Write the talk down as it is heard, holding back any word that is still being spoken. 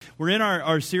We're in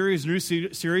our series, new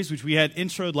series, which we had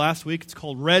introed last week. It's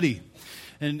called Ready.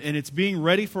 And it's being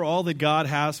ready for all that God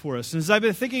has for us. And as I've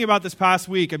been thinking about this past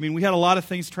week, I mean, we had a lot of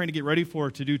things trying to get ready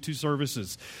to do 2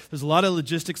 services. There's a lot of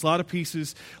logistics, a lot of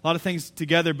pieces, a lot of things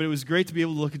together, but it was great to be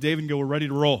able to look at Dave and go, we're ready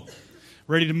to roll.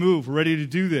 Ready to move. We're ready to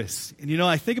do this. And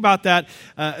I think about that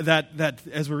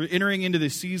as we're entering into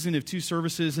this season of 2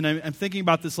 services, and I'm thinking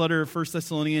about this letter of 1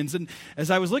 Thessalonians. And as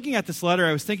I was looking at this letter,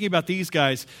 I was thinking about these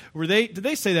guys. Did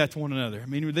they say that to one another? I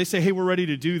mean, would they say, hey, we're ready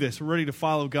to do this. We're ready to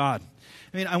follow God.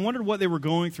 I mean, I wondered what they were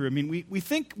going through. I mean, we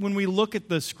think when we look at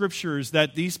the Scriptures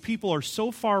that these people are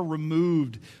so far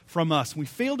removed from us. We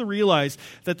fail to realize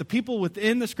that the people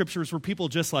within the Scriptures were people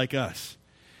just like us.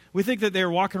 We think that they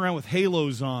were walking around with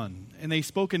halos on, and they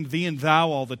spoke in thee and thou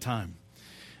all the time.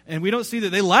 And we don't see that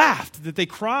they laughed, that they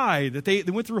cried, that they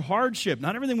went through hardship.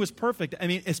 Not everything was perfect. I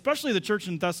mean, especially the church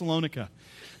in Thessalonica.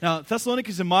 Now, Thessalonica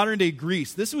is in modern-day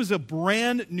Greece. This was a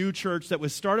brand new church that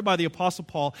was started by the Apostle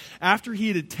Paul after he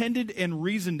had attended and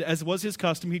reasoned, as was his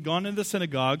custom. He'd gone into the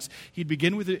synagogues. He'd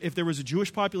begin with, if there was a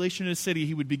Jewish population in a city,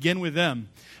 he would begin with them,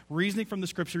 reasoning from the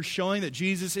Scriptures, showing that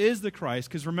Jesus is the Christ.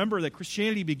 Because remember that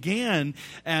Christianity began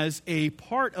as a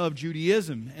part of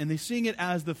Judaism, and they're seeing it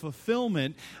as the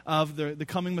fulfillment of the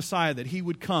coming Messiah, that he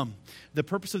would come. The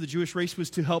purpose of the Jewish race was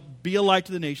to help be a light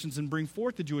to the nations and bring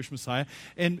forth the Jewish Messiah.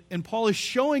 And Paul is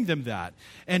showing them that.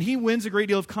 And he wins a great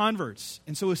deal of converts.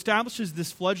 And so establishes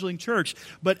this fledgling church.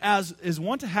 But as is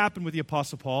wont to happen with the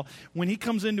Apostle Paul, when he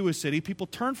comes into a city, people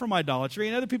turn from idolatry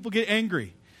and other people get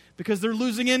angry because they're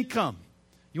losing income.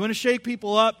 You want to shake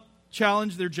people up,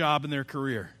 challenge their job and their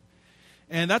career.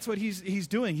 And that's what he's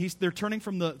doing. They're turning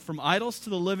from idols to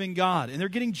the living God. And they're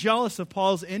getting jealous of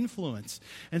Paul's influence.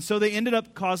 And so they ended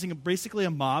up causing basically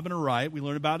a mob and a riot. We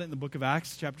learn about it in the book of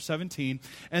Acts, chapter 17.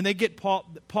 And they get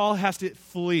Paul has to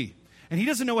flee. And he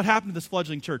doesn't know what happened to this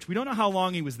fledgling church. We don't know how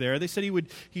long he was there. They said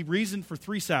he reasoned for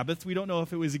 3 Sabbaths. We don't know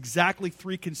if it was exactly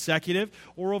 3 consecutive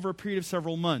or over a period of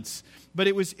several months. But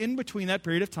it was in between that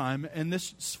period of time, and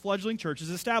this fledgling church is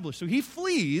established. So he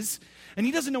flees, and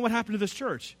he doesn't know what happened to this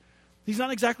church. He's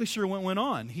not exactly sure what went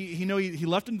on. He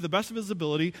left him to the best of his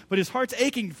ability, but his heart's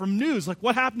aching from news, like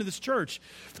what happened to this church?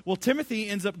 Well, Timothy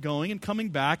ends up going and coming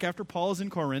back after Paul is in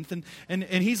Corinth,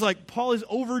 and he's like, Paul is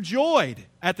overjoyed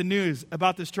at the news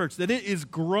about this church, that it is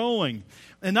growing.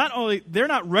 And not only, they're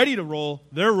not ready to roll,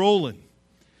 they're rolling.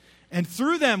 And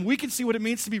through them, we can see what it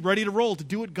means to be ready to roll, to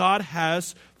do what God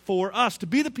has for us, to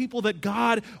be the people that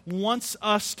God wants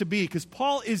us to be, because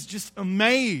Paul is just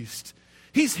amazed.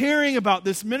 He's hearing about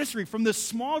this ministry from this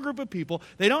small group of people.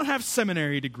 They don't have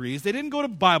seminary degrees. They didn't go to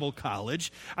Bible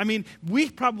college. I mean, we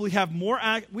definitely have more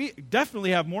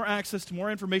access to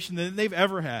more information than they've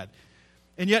ever had.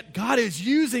 And yet God is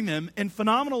using them in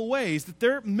phenomenal ways, that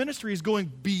their ministry is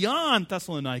going beyond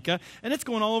Thessalonica, and it's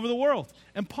going all over the world.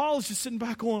 And Paul is just sitting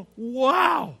back going,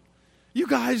 wow, you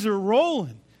guys are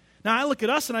rolling. Now, I look at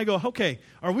us and I go, okay,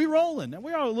 are we rolling? And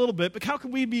we are a little bit, but how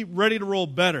can we be ready to roll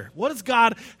better? What does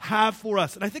God have for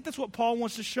us? And I think that's what Paul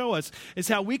wants to show us, is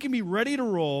how we can be ready to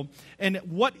roll and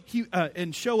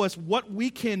and show us what we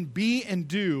can be and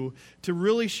do to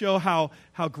really show how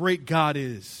great God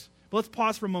is. But let's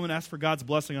pause for a moment and ask for God's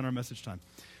blessing on our message time.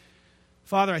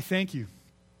 Father, I thank you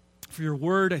for your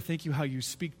word. I thank you how you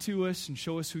speak to us and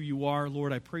show us who you are.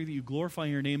 Lord, I pray that you glorify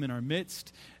your name in our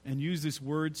midst and use these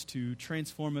words to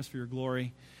transform us for your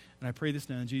glory. And I pray this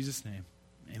now in Jesus' name.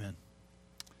 Amen.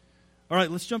 All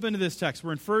right, let's jump into this text.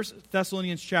 We're in 1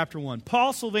 Thessalonians chapter 1.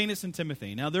 Paul, Silvanus, and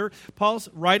Timothy. Now, Paul's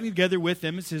writing together with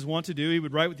them. It's his wont to do. He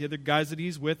would write with the other guys that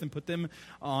he's with and put them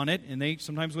on it, and they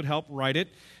sometimes would help write it.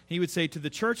 He would say, to the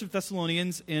church of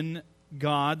Thessalonians in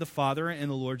God, the Father, and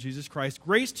the Lord Jesus Christ,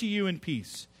 grace to you and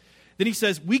peace. Then he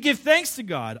says, we give thanks to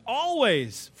God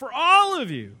always for all of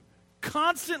you,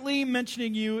 constantly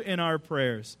mentioning you in our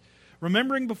prayers,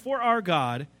 remembering before our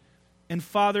God and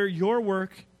Father your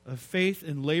work of faith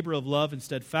and labor of love and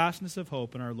steadfastness of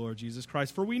hope in our Lord Jesus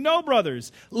Christ. For we know,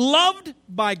 brothers, loved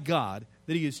by God,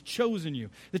 that he has chosen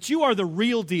you, that you are the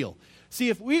real deal.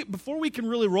 See, before we can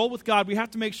really roll with God, we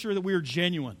have to make sure that we are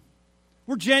genuine.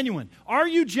 We're genuine. Are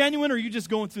you genuine, or are you just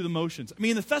going through the motions? I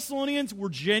mean, the Thessalonians were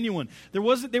genuine. They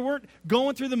weren't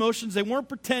going through the motions. They weren't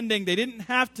pretending. They didn't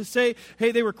have to say,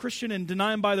 hey, they were Christian and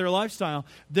deny them by their lifestyle.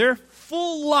 Their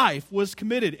full life was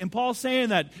committed. And Paul's saying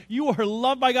that you are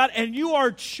loved by God and you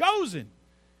are chosen.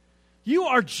 You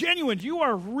are genuine. You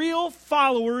are real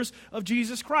followers of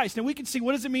Jesus Christ. And we can see,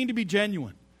 what does it mean to be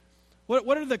genuine?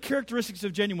 What are the characteristics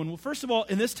of genuine? Well, first of all,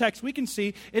 in this text, we can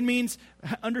see it means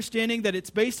understanding that it's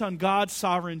based on God's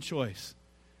sovereign choice.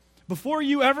 Before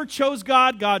you ever chose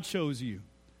God, God chose you.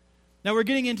 Now we're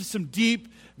getting into some deep,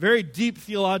 very deep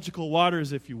theological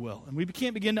waters, if you will. And we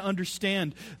can't begin to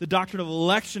understand the doctrine of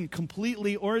election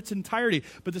completely or its entirety.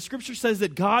 But the Scripture says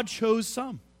that God chose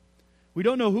some. We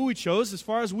don't know who He chose. As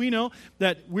far as we know,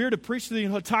 that we're to preach to the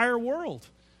entire world.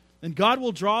 And God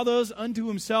will draw those unto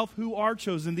Himself who are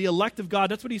chosen, the elect of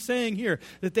God. That's what He's saying here,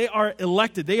 that they are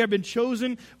elected. They have been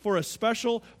chosen for a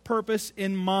special purpose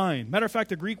in mind. Matter of fact,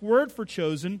 the Greek word for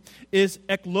chosen is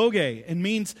ekloge, and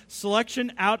means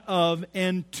selection out of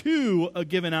and to a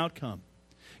given outcome.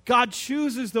 God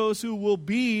chooses those who will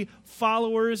be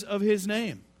followers of His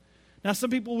name. Now,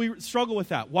 some people, we struggle with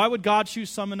that. Why would God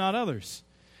choose some and not others?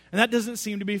 And that doesn't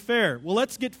seem to be fair. Well,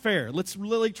 let's get fair. Let's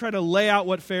really try to lay out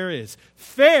what fair is.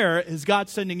 Fair is God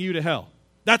sending you to hell.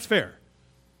 That's fair.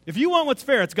 If you want what's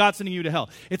fair, it's God sending you to hell.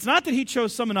 It's not that He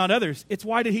chose some and not others. It's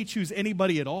why did He choose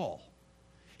anybody at all?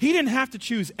 He didn't have to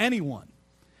choose anyone.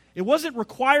 It wasn't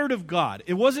required of God.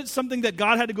 It wasn't something that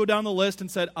God had to go down the list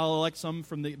and said, I'll elect some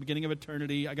from the beginning of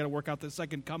eternity. I got to work out the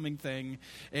second coming thing.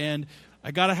 And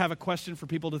I got to have a question for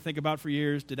people to think about for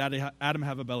years. Did Adam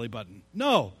have a belly button?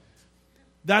 No.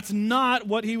 That's not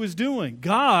what He was doing.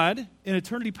 God, in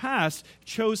eternity past,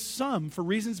 chose some for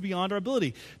reasons beyond our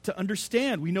ability to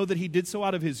understand. We know that He did so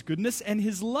out of His goodness and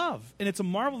His love. And it's a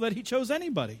marvel that He chose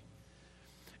anybody.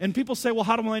 And people say, well,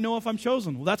 how do I know if I'm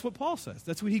chosen? Well, that's what Paul says.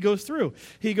 That's what he goes through.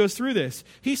 He goes through this.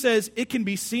 He says it can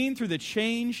be seen through the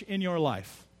change in your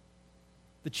life.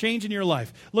 The change in your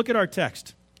life. Look at our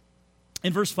text.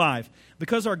 In verse 5,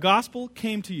 because our gospel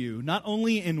came to you, not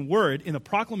only in word, in the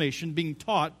proclamation, being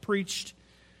taught, preached,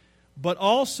 but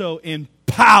also in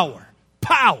power.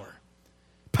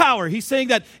 Power. He's saying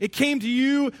that it came to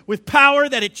you with power,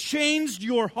 that it changed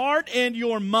your heart and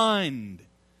your mind.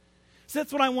 So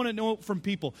that's what I want to know from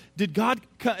people. Did God,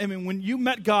 when you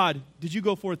met God, did you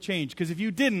go forth changed? Because if you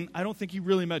didn't, I don't think you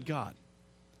really met God.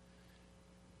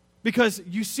 Because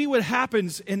you see what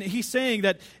happens, and He's saying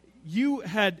that you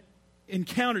had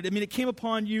encountered, it came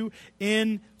upon you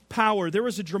in power. There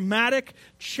was a dramatic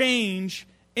change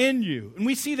in you. And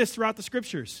we see this throughout the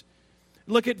Scriptures.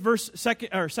 Look at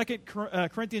 2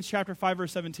 Corinthians chapter 5,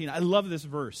 verse 17. I love this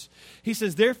verse. He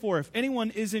says, therefore, if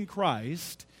anyone is in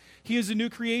Christ, he is a new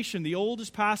creation. The old has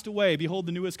passed away. Behold,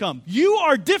 the new has come. You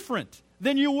are different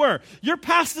than you were. Your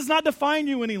past does not define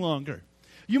you any longer.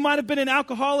 You might have been an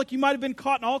alcoholic. You might have been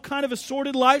caught in all kind of a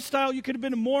sordid lifestyle. You could have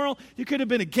been immoral. You could have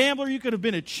been a gambler. You could have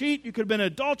been a cheat. You could have been an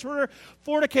adulterer,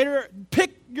 fornicator.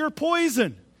 Pick your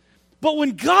poison. But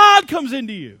when God comes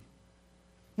into you,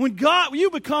 when you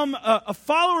become a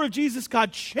follower of Jesus,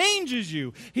 God changes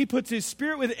you. He puts His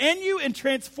Spirit within you and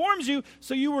transforms you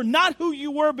so you are not who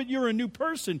you were, but you're a new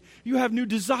person. You have new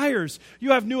desires.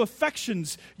 You have new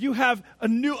affections. You have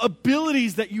new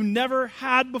abilities that you never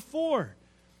had before.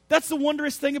 That's the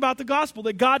wondrous thing about the gospel,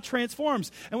 that God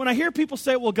transforms. And when I hear people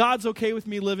say, well, God's okay with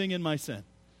me living in my sin,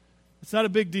 it's not a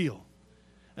big deal.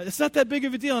 It's not that big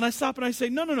of a deal. And I stop and I say,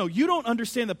 no, you don't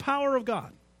understand the power of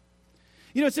God.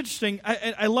 You know, it's interesting.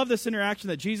 I love this interaction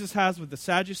that Jesus has with the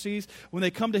Sadducees when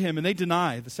they come to Him and they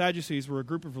deny. The Sadducees were a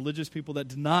group of religious people that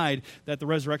denied that the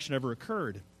resurrection ever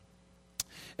occurred.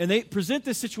 And they present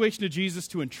this situation to Jesus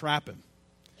to entrap Him.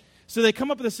 So they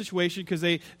come up with a situation because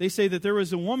they say that there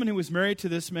was a woman who was married to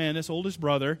this man, this oldest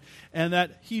brother, and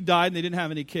that he died and they didn't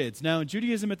have any kids. Now, in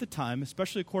Judaism at the time,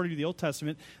 especially according to the Old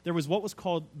Testament, there was what was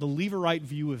called the Levirate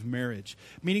view of marriage,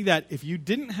 meaning that if you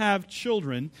didn't have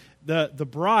children, the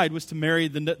bride was to marry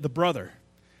the brother.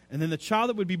 And then the child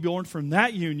that would be born from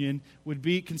that union would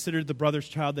be considered the brother's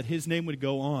child, that his name would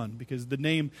go on, because the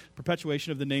name,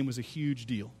 perpetuation of the name was a huge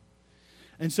deal.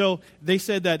 And so they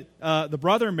said that the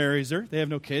brother marries her. They have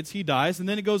no kids. He dies. And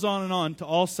then it goes on and on to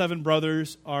all 7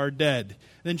 brothers are dead.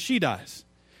 Then she dies.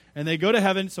 And they go to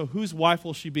heaven, so whose wife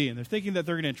will she be? And they're thinking that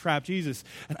they're going to entrap Jesus.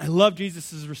 And I love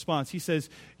Jesus' response. He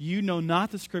says, you know not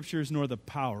the Scriptures nor the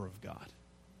power of God.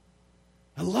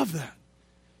 I love that.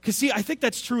 Because see, I think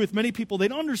that's true with many people. They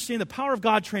don't understand the power of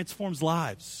God transforms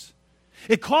lives.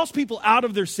 It calls people out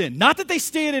of their sin. Not that they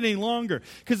stay in it any longer.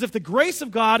 Because if the grace of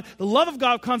God, the love of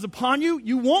God comes upon you,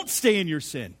 you won't stay in your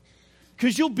sin.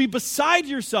 Because you'll be beside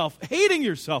yourself, hating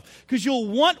yourself. Because you'll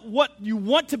want what you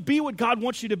want to be, what God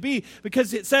wants you to be.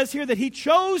 Because it says here that He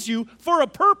chose you for a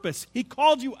purpose. He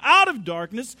called you out of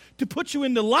darkness to put you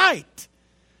into light.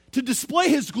 To display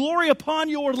His glory upon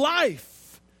your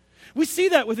life. We see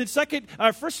that within 1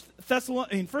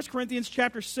 Corinthians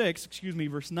chapter 6,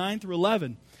 verse 9 through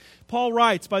 11. Paul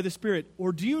writes by the Spirit,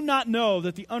 or do you not know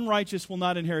that the unrighteous will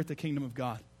not inherit the kingdom of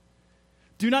God?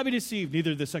 Do not be deceived.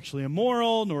 Neither the sexually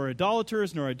immoral, nor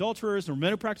idolaters, nor adulterers, nor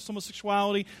men who practice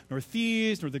homosexuality, nor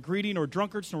thieves, nor the greedy, nor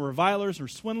drunkards, nor revilers, nor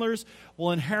swindlers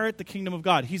will inherit the kingdom of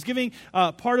God. He's giving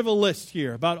part of a list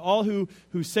here about all who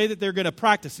say that they're going to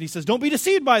practice. And he says, don't be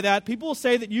deceived by that. People will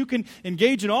say that you can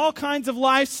engage in all kinds of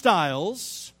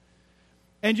lifestyles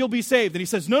and you'll be saved. And he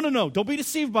says, no, don't be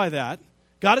deceived by that.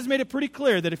 God has made it pretty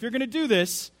clear that if you're going to do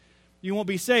this, you won't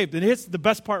be saved. And here's the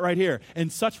best part right here.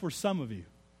 And such were some of you.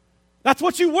 That's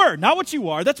what you were, not what you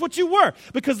are. That's what you were.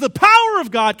 Because the power of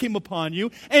God came upon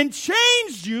you and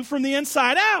changed you from the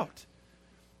inside out.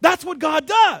 That's what God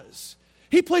does.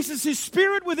 He places His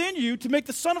Spirit within you to make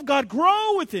the Son of God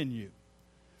grow within you.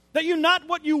 That you're not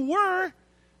what you were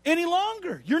any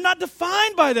longer. You're not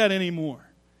defined by that anymore.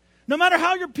 No matter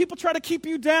how your people try to keep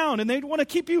you down and they want to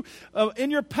keep you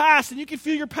in your past and you can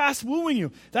feel your past wooing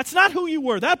you. That's not who you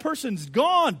were. That person's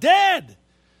gone, dead.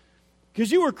 Because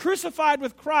you were crucified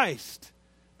with Christ.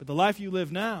 But the life you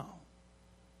live now,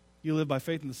 you live by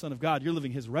faith in the Son of God. You're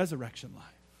living His resurrection life.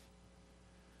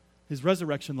 His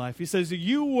resurrection life. He says,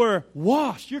 you were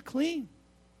washed. You're clean.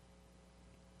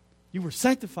 You were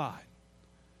sanctified.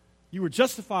 You were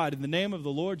justified in the name of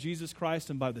the Lord Jesus Christ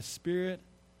and by the Spirit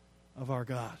of our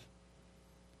God.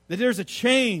 That there's a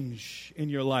change in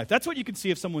your life. That's what you can see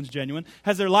if someone's genuine.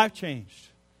 Has their life changed?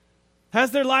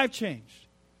 Has their life changed?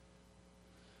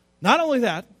 Not only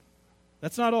that,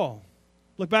 that's not all.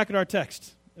 Look back at our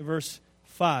text, verse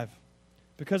 5.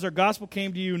 Because our gospel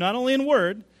came to you not only in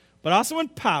word, but also in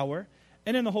power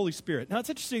and in the Holy Spirit. Now, it's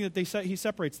interesting that he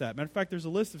separates that. Matter of fact, there's a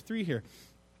list of 3 here.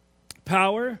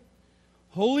 Power,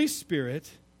 Holy Spirit,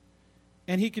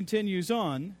 and he continues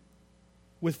on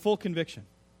with full conviction.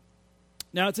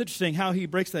 Now, it's interesting how he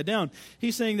breaks that down.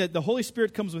 He's saying that the Holy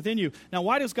Spirit comes within you. Now,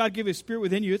 why does God give His Spirit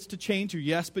within you? It's to change you,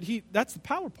 yes, but that's the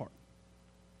power part.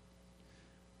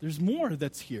 There's more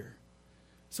that's here.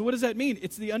 So what does that mean?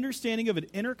 It's the understanding of an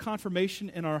inner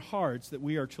confirmation in our hearts that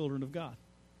we are children of God.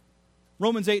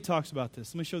 Romans 8 talks about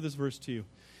this. Let me show this verse to you.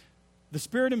 The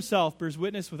Spirit Himself bears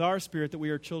witness with our spirit that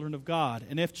we are children of God.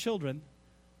 And if children,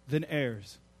 then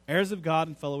heirs. Heirs of God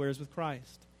and fellow heirs with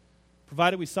Christ.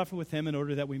 Provided we suffer with Him in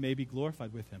order that we may be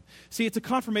glorified with Him. See, it's a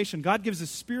confirmation. God gives the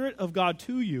Spirit of God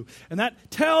to you. And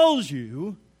that tells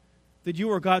you that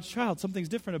you are God's child. Something's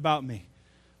different about me.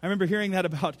 I remember hearing that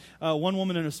about one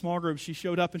woman in a small group. She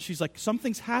showed up and she's like,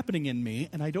 something's happening in me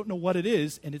and I don't know what it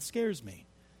is and it scares me.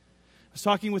 I was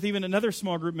talking with even another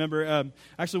small group member,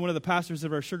 actually one of the pastors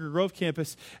of our Sugar Grove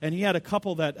campus, and he had a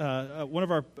couple that, one of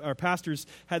our pastors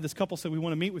had this couple said, we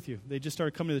want to meet with you. They just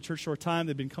started coming to the church short time.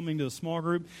 They've been coming to the small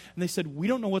group. And they said, we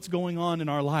don't know what's going on in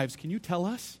our lives. Can you tell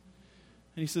us?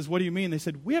 And he says, what do you mean? They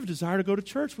said, we have a desire to go to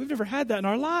church. We've never had that in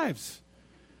our lives.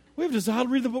 We have a desire to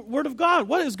read the Word of God.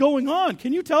 What is going on?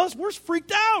 Can you tell us? We're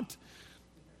freaked out.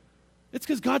 It's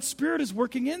because God's Spirit is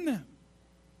working in them.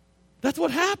 That's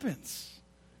what happens.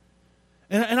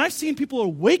 And I've seen people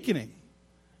awakening.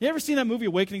 You ever seen that movie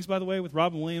Awakenings, by the way, with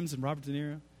Robin Williams and Robert De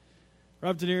Niro?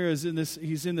 Robert De Niro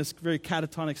he's in this very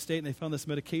catatonic state, and they found this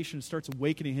medication that starts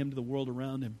awakening him to the world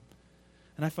around him.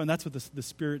 And I find that's what the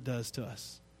Spirit does to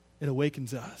us. It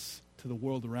awakens us to the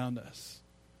world around us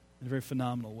in very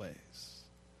phenomenal ways.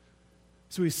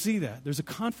 So we see that. There's a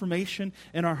confirmation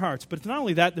in our hearts. But it's not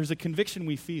only that, there's a conviction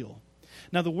we feel.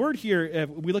 Now, the word here,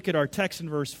 we look at our text in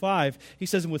verse 5, he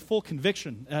says, with full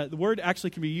conviction. The word actually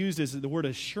can be used as the word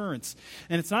assurance.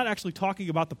 And it's not actually talking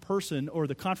about the person or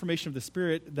the confirmation of the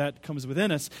Spirit that comes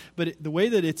within us, but the way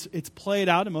that it's played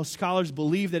out, and most scholars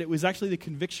believe that it was actually the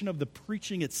conviction of the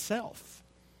preaching itself,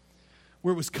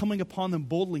 where it was coming upon them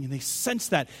boldly, and they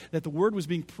sensed that the word was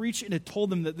being preached, and it told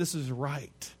them that this is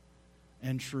right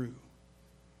and true.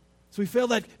 So we feel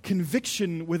that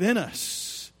conviction within us.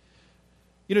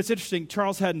 You know, it's interesting.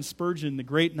 Charles Haddon Spurgeon, the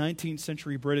great 19th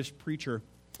century British preacher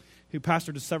who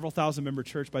pastored a several thousand-member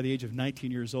church by the age of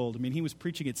 19 years old. I mean, he was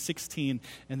preaching at 16,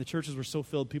 and the churches were so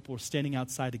filled, people were standing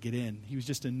outside to get in. He was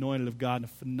just anointed of God in a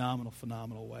phenomenal,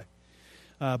 phenomenal way.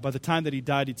 By the time that he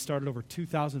died, he'd started over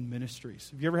 2,000 ministries.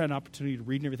 If you ever had an opportunity to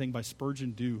read everything by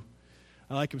Spurgeon, do.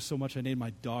 I like him so much I named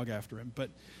my dog after him. But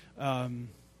I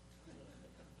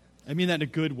mean that in a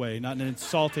good way, not in an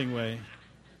insulting way.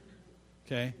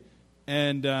 Okay?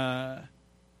 And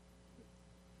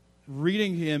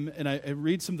reading him, and I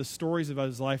read some of the stories about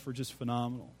his life are just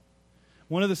phenomenal.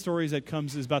 One of the stories that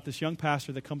comes is about this young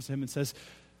pastor that comes to him and says,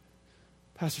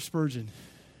 Pastor Spurgeon,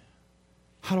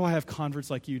 how do I have converts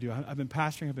like you do? I've been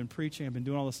pastoring, I've been preaching, I've been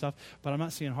doing all this stuff, but I'm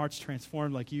not seeing hearts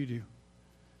transformed like you do.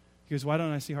 He goes, why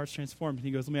don't I see hearts transformed? And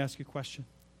he goes, let me ask you a question.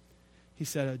 He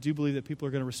said, do you believe that people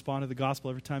are going to respond to the gospel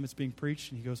every time it's being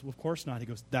preached? And he goes, well, of course not. He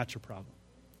goes, that's your problem.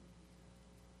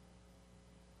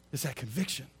 It's that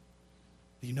conviction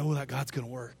that you know that God's going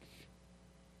to work.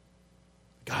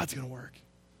 God's going to work.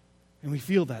 And we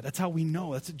feel that. That's how we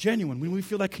know. That's genuine. When we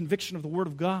feel that conviction of the Word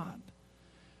of God.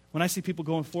 When I see people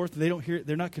going forth,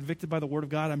 they're not convicted by the Word of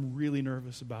God, I'm really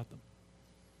nervous about them.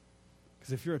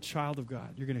 Because if you're a child of God,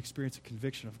 you're going to experience a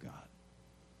conviction of God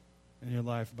in your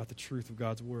life about the truth of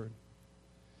God's Word.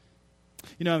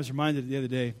 You know, I was reminded the other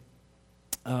day,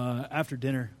 after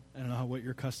dinner, I don't know what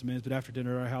your custom is, but after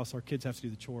dinner at our house, our kids have to do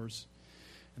the chores.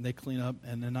 And they clean up,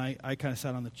 and then I kind of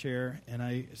sat on the chair, and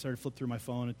I started to flip through my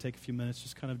phone and take a few minutes,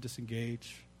 just kind of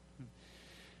disengage.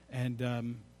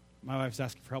 And my wife's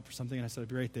asking for help for something, and I said, I'd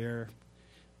be right there.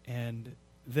 And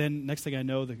then next thing I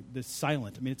know, the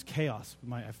silent. I mean, it's chaos.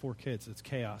 I have 4 kids. It's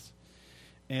chaos.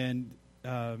 And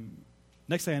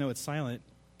next thing I know, it's silent,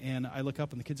 and I look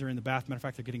up, and the kids are in the bath. Matter of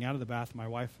fact, they're getting out of the bath. My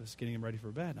wife is getting them ready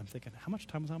for bed. I'm thinking, how much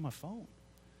time was I on my phone?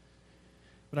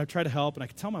 But I try to help, and I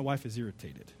can tell my wife is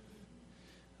irritated.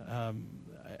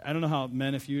 I don't know how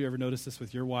men, if you ever notice this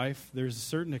with your wife, there's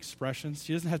certain expressions.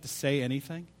 She doesn't have to say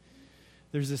anything.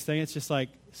 There's this thing, it's just like,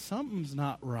 something's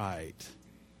not right.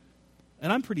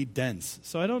 And I'm pretty dense,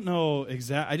 so I don't know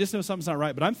I just know something's not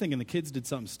right, but I'm thinking the kids did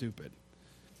something stupid.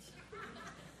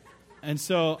 And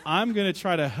so I'm going to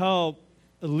try to help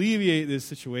alleviate this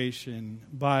situation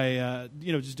by,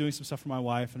 just doing some stuff for my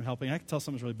wife and helping. I can tell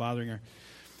something's really bothering her.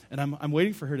 And I'm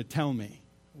waiting for her to tell me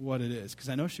what it is, because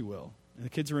I know she will. And the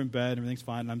kids are in bed, everything's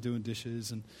fine, and I'm doing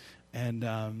dishes, and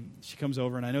she comes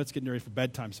over, and I know it's getting ready for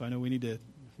bedtime, so I know we need to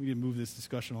move this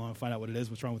discussion along and find out what it is,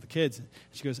 what's wrong with the kids. And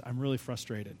she goes, I'm really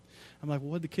frustrated. I'm like,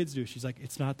 well, what'd the kids do? She's like,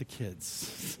 it's not the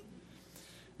kids.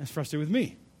 And it's frustrated with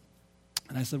me.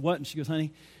 And I said, what? And she goes,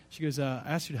 honey, I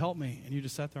asked you to help me, and you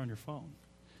just sat there on your phone.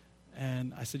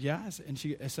 And I said, yeah.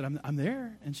 And I said, I'm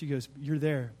there. And she goes, you're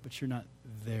there, but you're not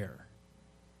there.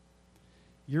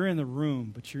 You're in the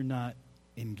room, but you're not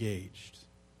engaged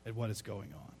at what is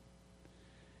going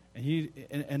on.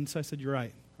 And so I said, you're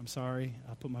right. I'm sorry.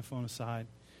 I'll put my phone aside,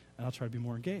 and I'll try to be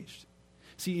more engaged.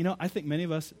 See, I think many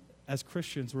of us as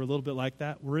Christians, we're a little bit like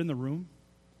that. We're in the room,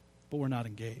 but we're not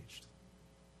engaged.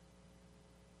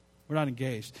 We're not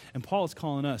engaged. And Paul is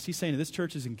calling us. He's saying that this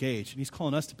church is engaged, and he's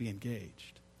calling us to be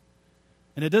engaged.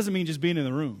 And it doesn't mean just being in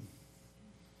the room,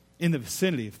 in the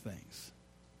vicinity of things.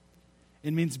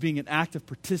 It means being an active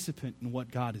participant in what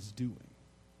God is doing.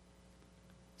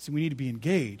 So we need to be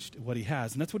engaged in what he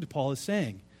has. And that's what Paul is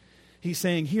saying. He's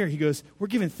saying here, he goes, we're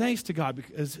giving thanks to God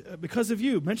because of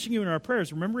you, mentioning you in our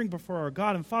prayers, remembering before our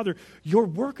God and Father your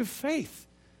work of faith.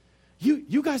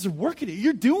 You guys are working it.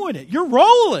 You're doing it. You're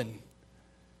rolling.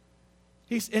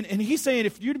 He's saying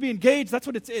if you're to be engaged, that's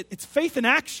what it's faith in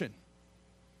action.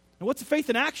 And what's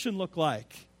faith in action look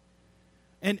like?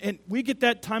 And we get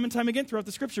that time and time again throughout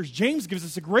the Scriptures. James gives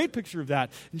us a great picture of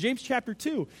that. In James chapter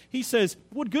 2, he says,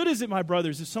 what good is it, my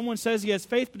brothers, if someone says he has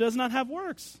faith but does not have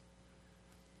works?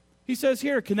 He says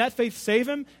here, can that faith save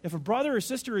him? If a brother or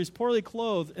sister is poorly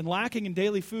clothed and lacking in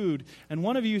daily food, and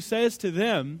one of you says to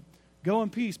them, go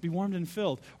in peace, be warmed and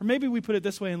filled. Or maybe we put it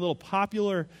this way in a little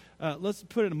popular, let's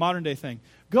put it in a modern day thing.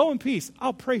 Go in peace,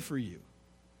 I'll pray for you.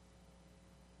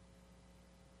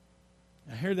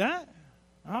 I hear that?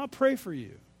 I'll pray for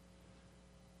you.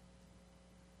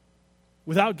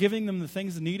 Without giving them the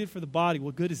things needed for the body,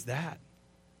 what good is that?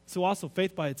 So also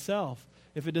faith by itself,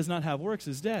 if it does not have works,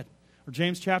 is dead. Or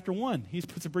James chapter 1, he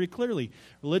puts it pretty clearly.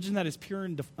 Religion that is pure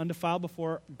and undefiled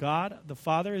before God the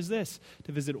Father is this,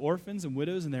 to visit orphans and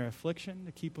widows in their affliction,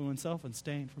 to keep oneself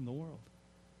unstained from the world.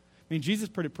 I mean, Jesus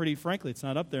put it pretty frankly. It's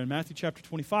not up there. In Matthew chapter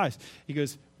 25, he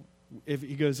goes,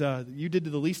 you did to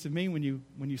the least of me when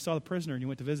you saw the prisoner and you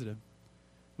went to visit him.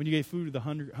 When you gave food to the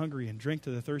hungry and drink to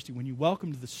the thirsty, when you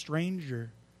welcomed the stranger,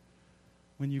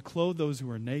 when you clothed those who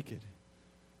are naked.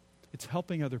 It's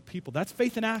helping other people. That's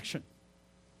faith in action.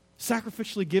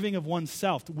 Sacrificially giving of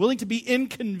oneself, willing to be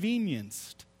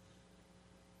inconvenienced.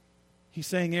 He's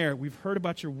saying here, we've heard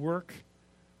about your work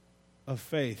of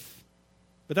faith.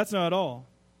 But that's not all.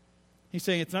 He's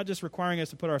saying it's not just requiring us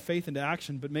to put our faith into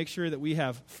action, but make sure that we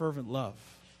have fervent love.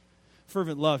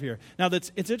 Fervent love here. Now,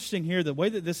 it's interesting here, the way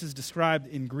that this is described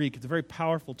in Greek, it's a very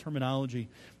powerful terminology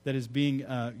that is being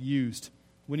used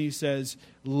when he says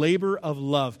labor of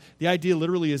love. The idea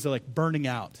literally is like burning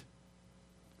out.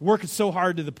 Working so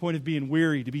hard to the point of being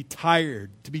weary, to be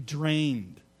tired, to be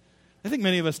drained. I think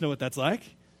many of us know what that's like.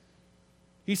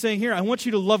 He's saying here, I want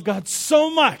you to love God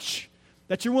so much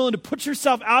that you're willing to put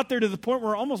yourself out there to the point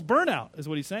where almost burnout, is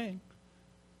what he's saying.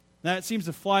 Now, it seems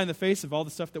to fly in the face of all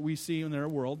the stuff that we see in our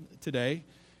world today,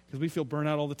 because we feel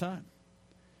burnout all the time.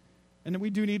 And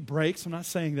we do need breaks. I'm not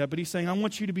saying that. But he's saying, I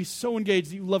want you to be so engaged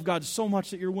that you love God so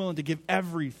much that you're willing to give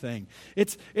everything.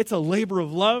 It's a labor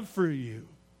of love for you.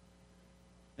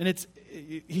 And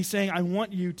he's saying, I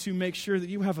want you to make sure that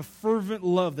you have a fervent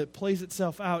love that plays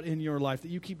itself out in your life, that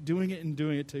you keep doing it and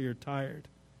doing it till you're tired.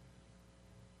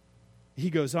 He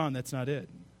goes on, that's not it.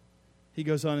 He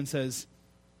goes on and says,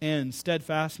 and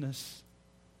steadfastness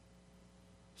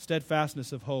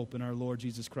of hope in our Lord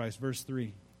Jesus Christ. Verse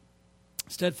 3.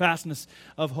 Steadfastness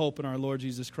of hope in our Lord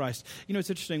Jesus Christ. You know,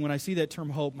 it's interesting, when I see that term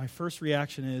hope, my first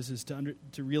reaction is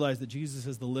to realize that Jesus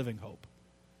is the living hope.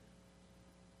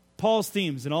 Paul's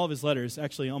themes in all of his letters,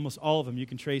 actually almost all of them, you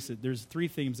can trace it. There's 3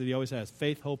 themes that he always has: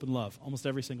 faith, hope, and love, almost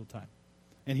every single time.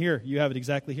 And here, you have it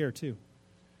exactly here too.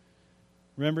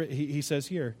 Remember, he says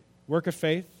here, work of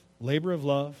faith, labor of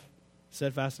love,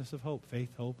 steadfastness of hope. Faith,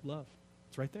 hope, love.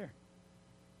 It's right there.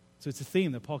 So it's a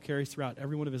theme that Paul carries throughout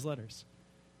every one of his letters.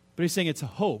 But he's saying it's a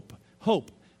hope.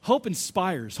 Hope. Hope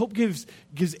inspires. Hope gives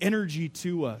energy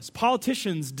to us.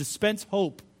 Politicians dispense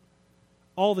hope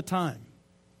all the time.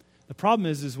 The problem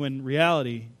is when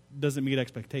reality doesn't meet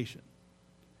expectation.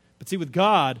 But see, with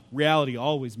God, reality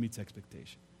always meets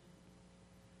expectation.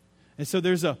 And so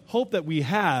there's a hope that we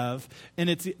have, and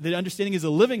the understanding is a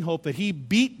living hope that he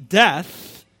beat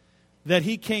death, that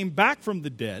he came back from the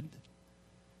dead,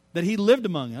 that he lived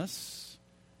among us,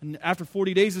 and after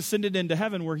 40 days ascended into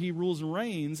heaven where he rules and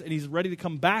reigns, and he's ready to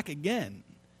come back again.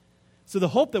 So the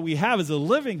hope that we have is a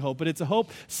living hope, but it's a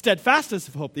hope, steadfastness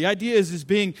of hope. The idea is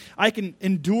I can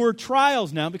endure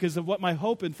trials now because of what my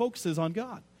hope and focus is on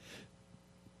God.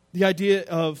 The idea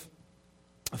of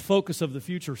a focus of the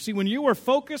future. See, when you are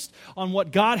focused on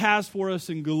what God has for us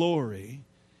in glory,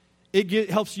 it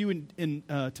helps you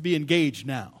to be engaged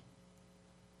now.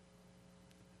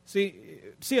 See,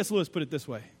 C.S. Lewis put it this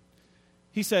way.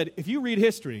 He said, if you read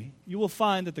history, you will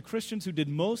find that the Christians who did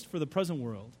most for the present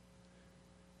world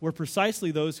were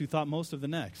precisely those who thought most of the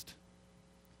next.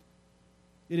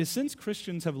 It is since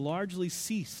Christians have largely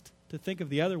ceased to think of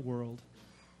the other world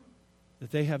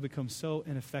that they have become so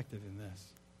ineffective in this.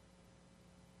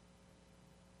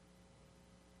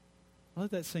 I'll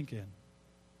let that sink in.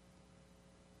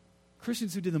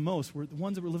 Christians who did the most were the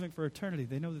ones that were living for eternity.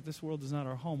 They know that this world is not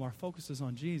our home. Our focus is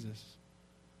on Jesus.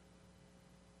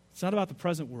 It's not about the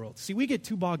present world. See, we get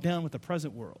too bogged down with the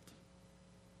present world.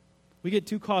 We get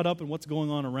too caught up in what's going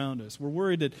on around us. We're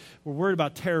worried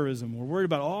about terrorism. We're worried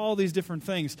about all these different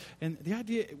things. And the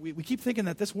idea, we keep thinking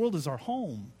that this world is our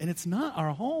home, and it's not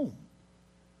our home.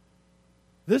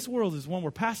 This world is one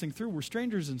we're passing through. We're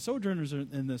strangers and sojourners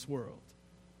in this world.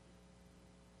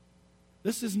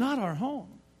 This is not our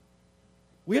home.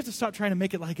 We have to stop trying to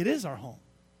make it like it is our home.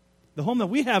 The home that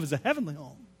we have is a heavenly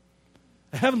home,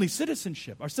 a heavenly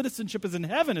citizenship. Our citizenship is in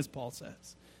heaven, as Paul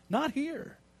says, not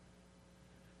here.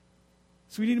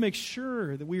 So we need to make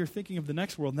sure that we are thinking of the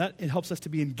next world, and that it helps us to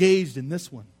be engaged in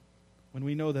this one, when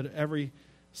we know that every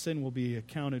sin will be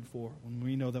accounted for, when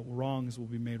we know that wrongs will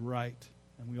be made right,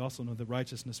 and we also know that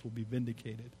righteousness will be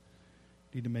vindicated.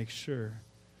 We need to make sure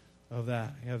of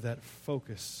that. We have that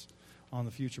focus on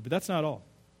the future. But that's not all.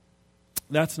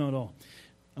 That's not all.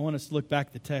 I want us to look back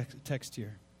at the text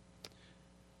here.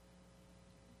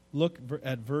 Look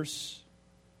at verse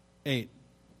 8.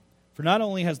 For not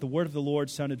only has the word of the Lord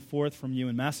sounded forth from you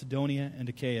in Macedonia and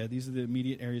Achaia, these are the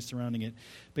immediate areas surrounding it,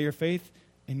 but your faith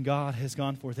in God has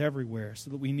gone forth everywhere, so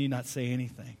that we need not say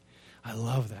anything. I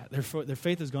love that. Their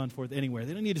faith has gone forth anywhere.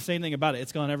 They don't need to say anything about it.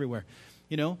 It's gone everywhere.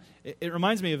 You know, it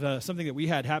reminds me of something that we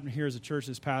had happen here as a church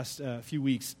this past few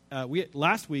weeks.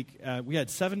 Last week, we had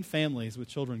 7 families with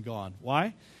children gone.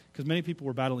 Why? Because many people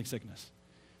were battling sickness.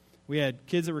 We had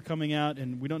kids that were coming out,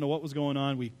 and we don't know what was going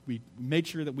on. We made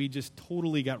sure that we just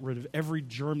totally got rid of every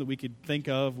germ that we could think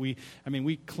of. We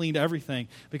cleaned everything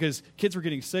because kids were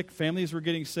getting sick, families were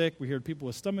getting sick. We heard people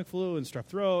with stomach flu and strep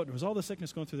throat. There was all the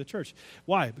sickness going through the church.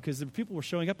 Why? Because the people were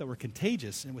showing up that were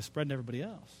contagious, and it was spreading to everybody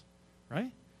else,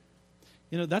 right?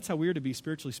 You know, that's how we are to be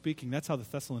spiritually speaking. That's how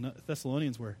the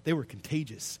Thessalonians were. They were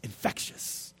contagious,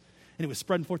 infectious, and it was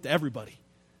spreading forth to everybody.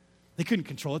 They couldn't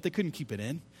control it. They couldn't keep it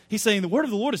in. He's saying the word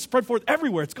of the Lord is spread forth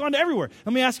everywhere. It's gone to everywhere.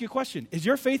 Let me ask you a question. Is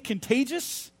your faith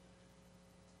contagious?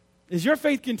 Is your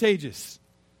faith contagious?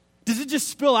 Does it just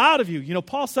spill out of you? You know,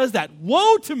 Paul says that.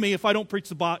 Woe to me if I don't preach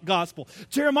the gospel.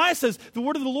 Jeremiah says the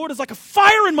word of the Lord is like a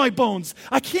fire in my bones.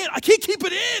 I can't keep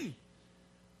it in.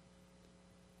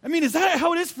 I mean, is that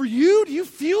how it is for you? Do you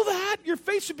feel that? Your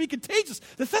faith should be contagious.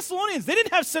 The Thessalonians, they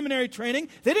didn't have seminary training.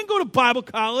 They didn't go to Bible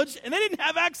college. And they didn't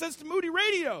have access to Moody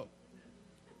Radio.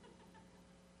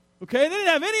 Okay? They didn't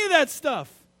have any of that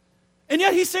stuff. And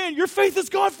yet he's saying, your faith has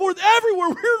gone forth everywhere.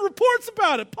 We're hearing reports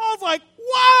about it. Paul's like,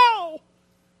 wow.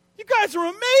 You guys are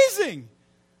amazing.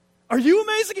 Are you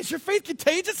amazing? Is your faith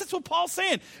contagious? That's what Paul's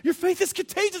saying. Your faith is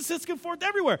contagious. It's going forth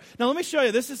everywhere. Now, let me show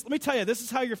you. Let me tell you, this is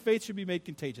how your faith should be made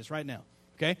contagious right now.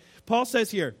 Okay? Paul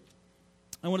says here,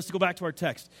 I want us to go back to our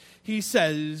text. He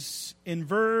says in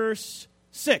verse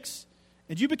 6,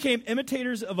 and you became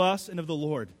imitators of us and of the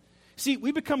Lord. See,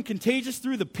 we become contagious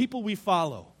through the people we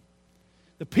follow.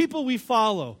 The people we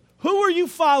follow. Who are you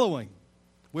following?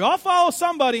 We all follow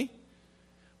somebody.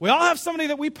 We all have somebody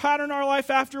that we pattern our life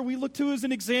after, we look to as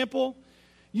an example.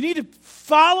 You need to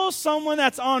follow someone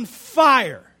that's on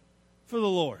fire for the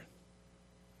Lord.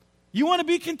 You want to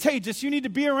be contagious, you need to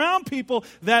be around people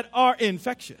that are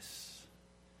infectious,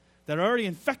 that are already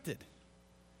infected,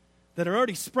 that are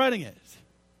already spreading it.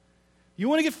 You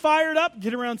want to get fired up?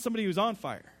 Get around somebody who's on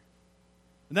fire.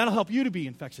 And that'll help you to be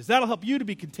infectious. That'll help you to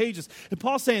be contagious. And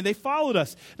Paul's saying they followed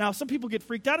us. Now, some people get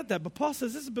freaked out at that, but Paul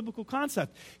says this is a biblical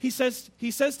concept. He says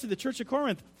to the church of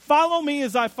Corinth, follow me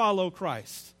as I follow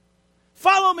Christ.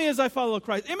 Follow me as I follow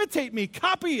Christ. Imitate me.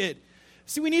 Copy it.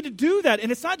 See, we need to do that.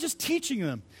 And it's not just teaching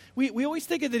them. We always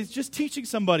think that it's just teaching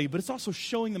somebody, but it's also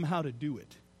showing them how to do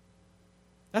it.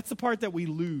 That's the part that we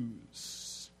lose.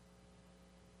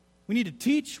 We need to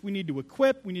teach, we need to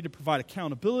equip, we need to provide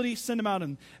accountability, send them out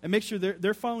and make sure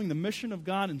they're following the mission of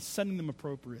God and sending them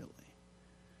appropriately.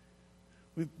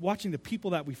 We're watching the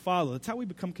people that we follow. That's how we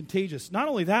become contagious. Not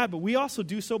only that, but we also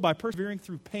do so by persevering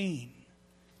through pain.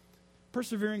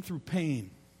 Persevering through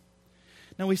pain.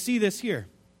 Now we see this here.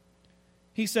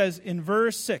 He says in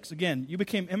verse 6, again, you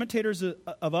became imitators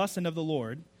of us and of the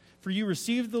Lord, for you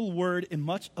received the word in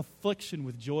much affliction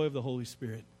with joy of the Holy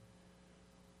Spirit.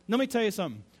 Let me tell you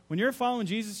something. When you're following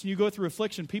Jesus and you go through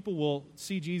affliction, people will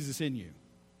see Jesus in you.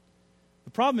 The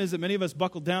problem is that many of us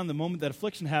buckle down the moment that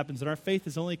affliction happens, and our faith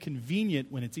is only convenient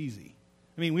when it's easy.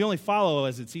 I mean, we only follow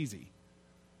as it's easy.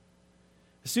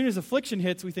 As soon as affliction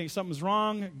hits, we think something's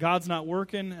wrong, God's not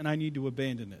working, and I need to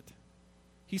abandon it.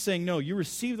 He's saying, no, you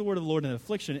received the word of the Lord in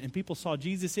affliction, and people saw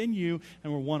Jesus in you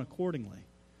and were won accordingly.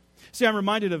 See, I'm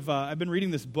reminded of, I've been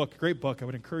reading this book, great book. I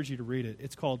would encourage you to read it.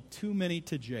 It's called Too Many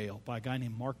to Jail by a guy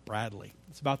named Mark Bradley.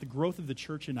 It's about the growth of the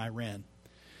church in Iran,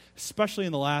 especially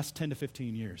in the last 10 to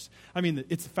 15 years. I mean,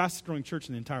 it's the fastest growing church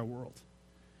in the entire world.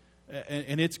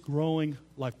 And it's growing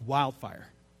like wildfire.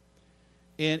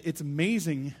 And it's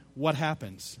amazing what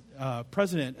happens.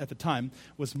 President at the time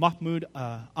was Mahmoud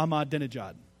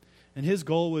Ahmadinejad. And his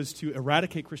goal was to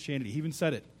eradicate Christianity. He even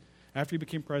said it. After he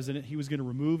became president, he was going to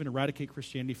remove and eradicate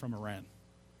Christianity from Iran.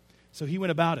 So he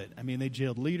went about it. I mean, they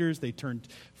jailed leaders. They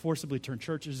forcibly turned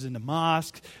churches into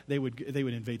mosques. They would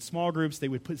invade small groups. They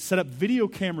would set up video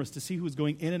cameras to see who was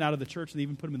going in and out of the church. And they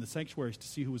even put them in the sanctuaries to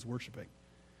see who was worshiping.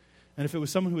 And if it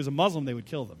was someone who was a Muslim, they would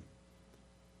kill them.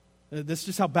 That's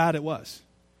just how bad it was.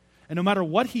 And no matter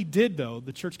what he did, though,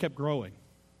 the church kept growing.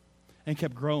 And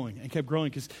kept growing and kept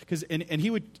growing. And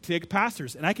he would take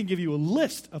pastors, and I can give you a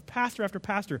list of pastor after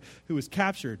pastor who was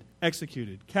captured,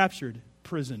 executed, captured,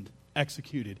 prisoned,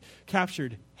 executed,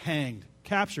 captured, hanged,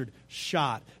 captured,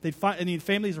 shot.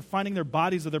 Families are finding their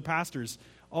bodies of their pastors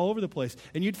all over the place.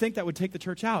 And you'd think that would take the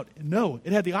church out. No,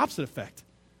 it had the opposite effect.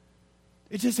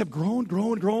 It just kept growing.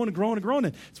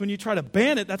 And so when you try to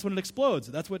ban it, that's when it explodes.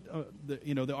 That's what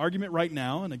the argument right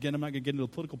now, and again, I'm not going to get into the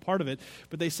political part of it,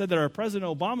 but they said that our President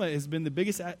Obama has been the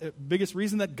biggest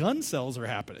reason that gun sales are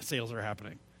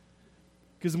happening.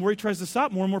 Because the more he tries to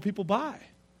stop, more and more people buy.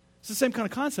 It's the same kind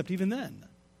of concept even then.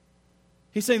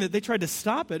 He's saying that they tried to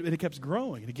stop it, but it kept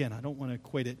growing. And again, I don't want to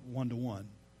equate it one-to-one.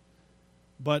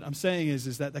 But I'm saying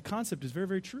is that the concept is very,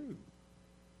 very true.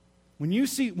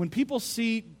 When people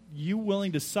see you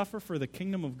willing to suffer for the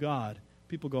kingdom of God,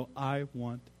 people go, I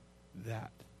want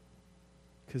that.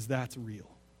 Because that's real.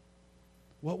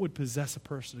 What would possess a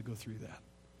person to go through that?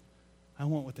 I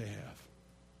want what they have.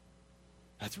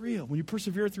 That's real. When you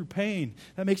persevere through pain,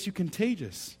 that makes you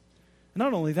contagious. And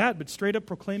not only that, but straight up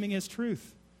proclaiming his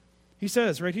truth. He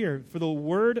says right here, for the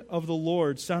word of the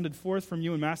Lord sounded forth from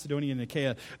you in Macedonia and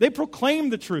Achaia. They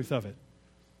proclaimed the truth of it.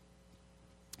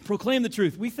 Proclaim the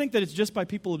truth. We think that it's just by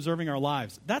people observing our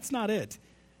lives. That's not it.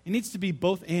 It needs to be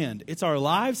both and. It's our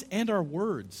lives and our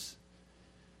words.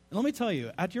 And let me tell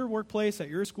you, at your workplace, at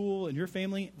your school, in your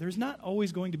family, there's not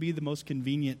always going to be the most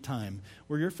convenient time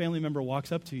where your family member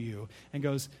walks up to you and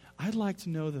goes, I'd like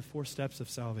to know the 4 steps of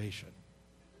salvation.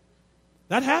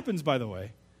 That happens, by the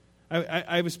way.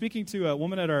 I was speaking to a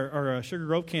woman at our Sugar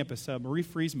Grove campus, Marie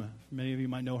Friesma. Many of you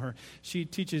might know her. She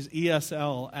teaches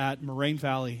ESL at Moraine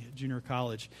Valley Junior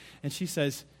College. And she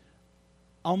says,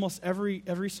 almost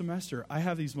every semester, I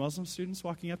have these Muslim students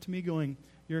walking up to me going,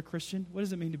 you're a Christian? What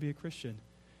does it mean to be a Christian?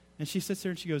 And she sits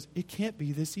there and she goes, it can't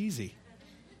be this easy.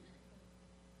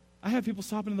 I have people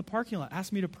stopping in the parking lot,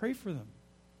 ask me to pray for them.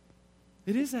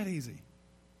 It is that easy.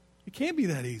 It can't be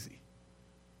that easy.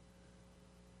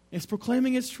 It's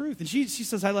proclaiming His truth. And she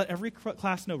says, I let every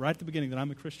class know right at the beginning that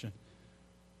I'm a Christian.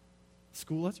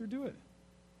 School lets her do it.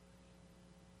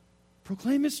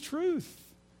 Proclaim His truth.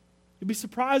 You'll be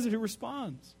surprised at who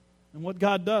responds and what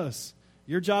God does.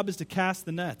 Your job is to cast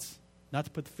the nets, not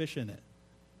to put the fish in it.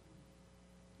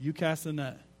 You cast the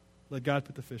net. Let God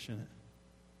put the fish in it.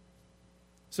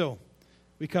 So,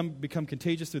 we become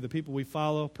contagious through the people we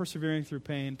follow, persevering through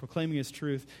pain, proclaiming His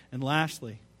truth, and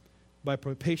lastly, by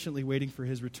patiently waiting for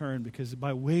His return, because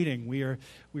by waiting, we are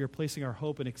placing our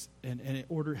hope and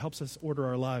it helps us order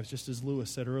our lives, just as Lewis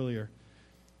said earlier.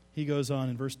 He goes on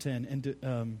in verse 10 and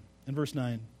in verse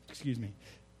 9,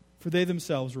 for they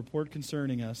themselves report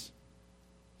concerning us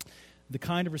the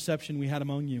kind of reception we had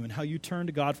among you and how you turned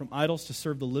to God from idols to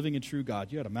serve the living and true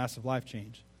God. You had a massive life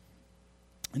change.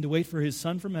 And to wait for His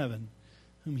Son from heaven,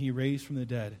 whom He raised from the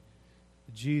dead,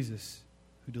 Jesus,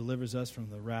 who delivers us from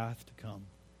the wrath to come.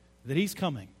 That He's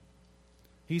coming.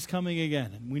 He's coming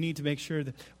again. And we need to make sure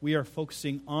that we are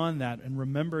focusing on that and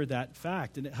remember that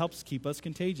fact. And it helps keep us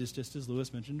contagious, just as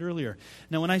Lewis mentioned earlier.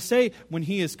 Now, when I say when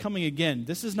He is coming again,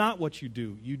 this is not what you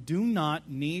do. You do not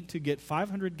need to get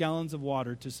 500 gallons of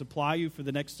water to supply you for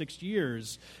the next 6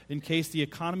 years in case the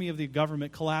economy of the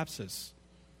government collapses.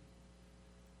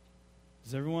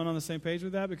 Is everyone on the same page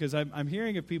with that? Because I'm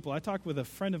hearing of people. I talked with a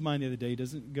friend of mine the other day. He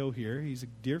doesn't go here. He's a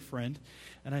dear friend.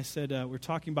 And I said, we're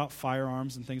talking about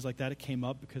firearms and things like that. It came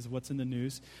up because of what's in the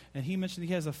news. And he mentioned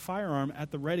he has a firearm at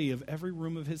the ready of every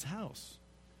room of his house.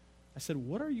 I said,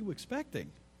 what are you expecting?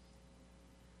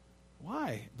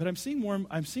 Why? But I'm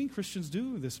seeing Christians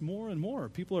do this more and more.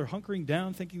 People are hunkering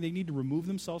down, thinking they need to remove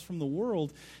themselves from the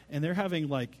world. And they're having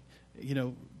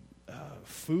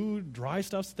food, dry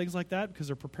stuff, things like that, because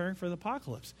they're preparing for the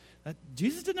apocalypse.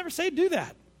 Jesus didn't ever say do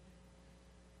that.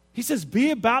 He says,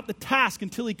 be about the task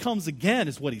until He comes again,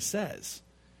 is what He says.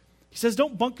 He says,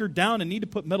 don't bunker down and need to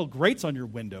put metal grates on your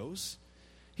windows.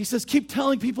 He says, keep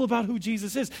telling people about who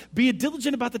Jesus is. Be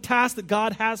diligent about the task that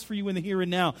God has for you in the here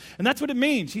and now. And that's what it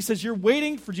means. He says, you're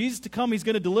waiting for Jesus to come. He's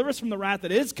going to deliver us from the wrath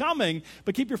that is coming,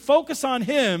 but keep your focus on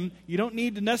Him. You don't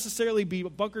need to necessarily be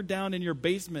bunkered down in your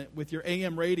basement with your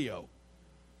AM radio.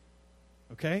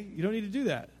 Okay? You don't need to do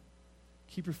that.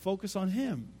 Keep your focus on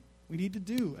Him. We need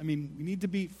to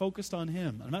be focused on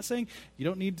Him. I'm not saying you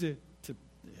don't need to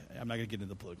I'm not going to get into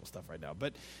the political stuff right now,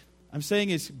 but I'm saying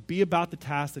is be about the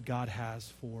task that God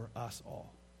has for us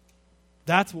all.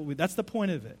 That's the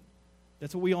point of it.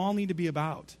 That's what we all need to be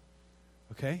about.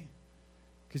 Okay?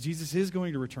 Because Jesus is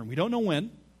going to return. We don't know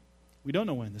when.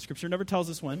 The Scripture never tells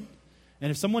us when.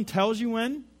 And if someone tells you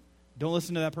when, don't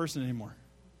listen to that person anymore.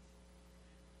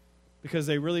 Because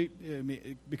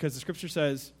because the Scripture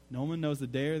says no one knows the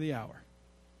day or the hour.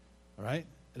 All right?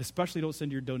 And especially don't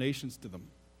send your donations to them.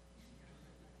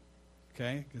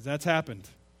 Okay? Because that's happened.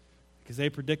 Because they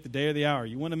predict the day or the hour.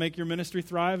 You want to make your ministry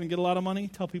thrive and get a lot of money?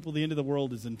 Tell people the end of the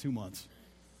world is in 2 months.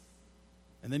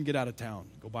 And then get out of town.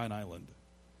 Go buy an island.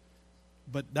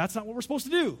 But that's not what we're supposed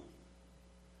to do.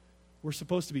 We're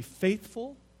supposed to be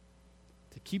faithful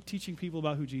to keep teaching people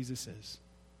about who Jesus is.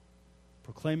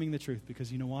 Proclaiming the truth.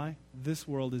 Because you know why? This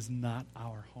world is not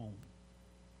our home.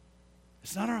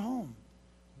 It's not our home.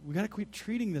 We've got to quit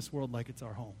treating this world like it's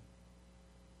our home.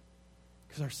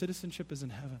 Because our citizenship is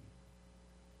in heaven.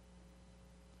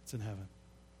 It's in heaven.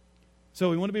 So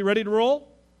we want to be ready to roll?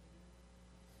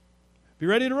 Be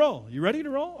ready to roll. You ready to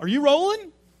roll? Are you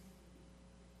rolling?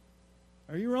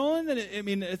 Are you rolling?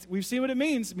 We've seen what it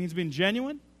means. It means being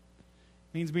genuine.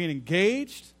 It means being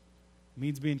engaged. It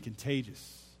means being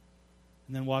contagious.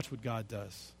 And then watch what God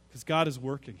does. Because God is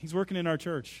working. He's working in our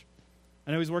church.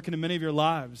 I know He's working in many of your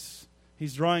lives.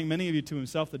 He's drawing many of you to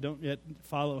Himself that don't yet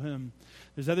follow Him.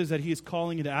 There's others that He is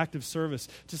calling into active service.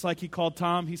 Just like He called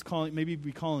Tom, He's maybe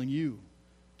be calling you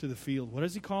to the field. What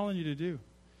is He calling you to do?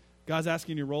 God's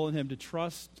asking you to roll in Him, to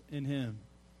trust in Him,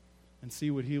 and see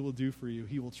what He will do for you.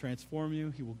 He will transform you.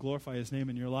 He will glorify His name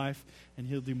in your life, and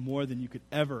He'll do more than you could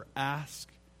ever ask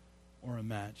or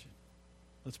imagine.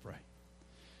 Let's pray.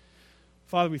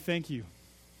 Father, we thank You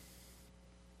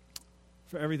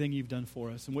for everything You've done for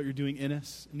us and what You're doing in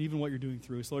us and even what You're doing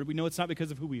through us. Lord, we know it's not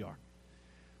because of who we are.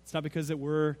 It's not because that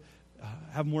we're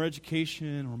have more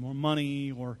education or more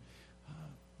money or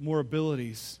more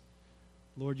abilities.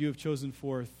 Lord, You have chosen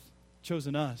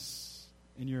us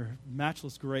in Your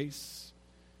matchless grace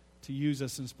to use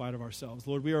us in spite of ourselves.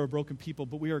 Lord, we are a broken people,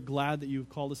 but we are glad that You have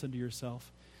called us unto Yourself.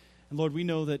 And Lord, we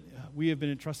know that we have been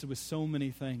entrusted with so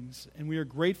many things, and we are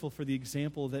grateful for the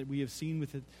example that we have seen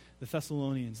with the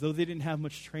Thessalonians. Though they didn't have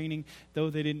much training, though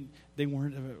they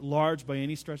weren't large by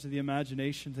any stretch of the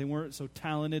imagination, they weren't so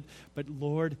talented, but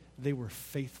Lord, they were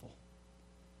faithful.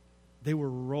 They were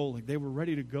rolling. They were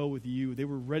ready to go with you. They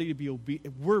were ready to be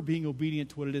obedient. We're being obedient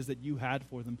to what it is that you had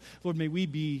for them. Lord, may we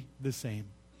be the same.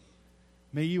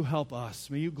 May you help us.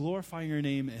 May you glorify your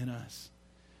name in us.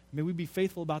 May we be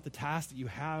faithful about the task that you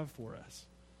have for us.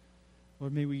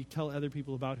 Lord, may we tell other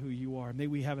people about who you are. May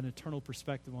we have an eternal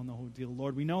perspective on the whole deal.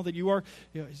 Lord, we know that your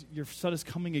Son is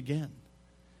coming again,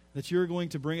 that you're going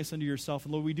to bring us unto yourself.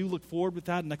 And Lord, we do look forward with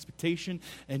that in expectation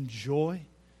and joy.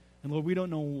 And Lord, we don't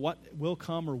know what will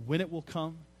come or when it will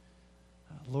come.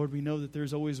 Lord, we know that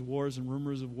there's always wars and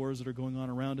rumors of wars that are going on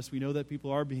around us. We know that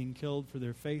people are being killed for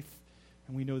their faith,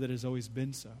 and we know that it has always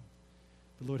been so.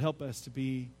 But Lord, help us to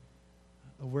be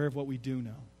aware of what we do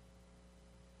know,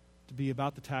 to be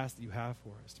about the task that you have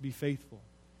for us, to be faithful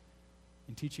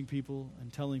in teaching people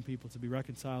and telling people to be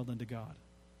reconciled unto God,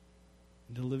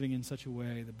 and to living in such a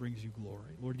way that brings you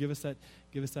glory. Lord, give us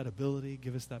that ability,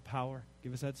 give us that power,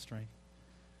 give us that strength.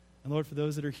 And Lord, for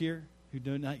those that are here who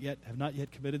have not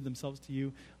yet committed themselves to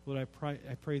you, Lord, I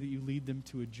pray that you lead them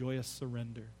to a joyous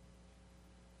surrender,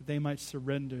 that they might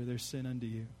surrender their sin unto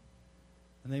you,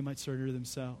 and they might surrender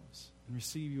themselves and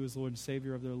receive you as Lord and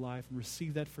Savior of their life, and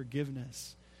receive that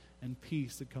forgiveness and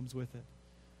peace that comes with it.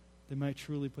 They might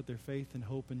truly put their faith and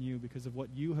hope in you because of what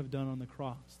you have done on the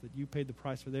cross, that you paid the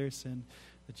price for their sin,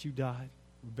 that you died,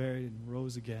 were buried, and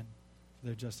rose again for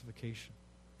their justification.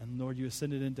 And Lord, you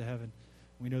ascended into heaven.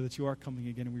 We know that you are coming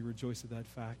again, and we rejoice at that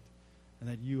fact, and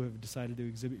that you have decided to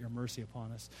exhibit your mercy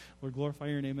upon us. Lord, glorify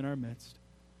your name in our midst,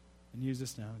 and use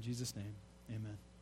us now. In Jesus' name, amen.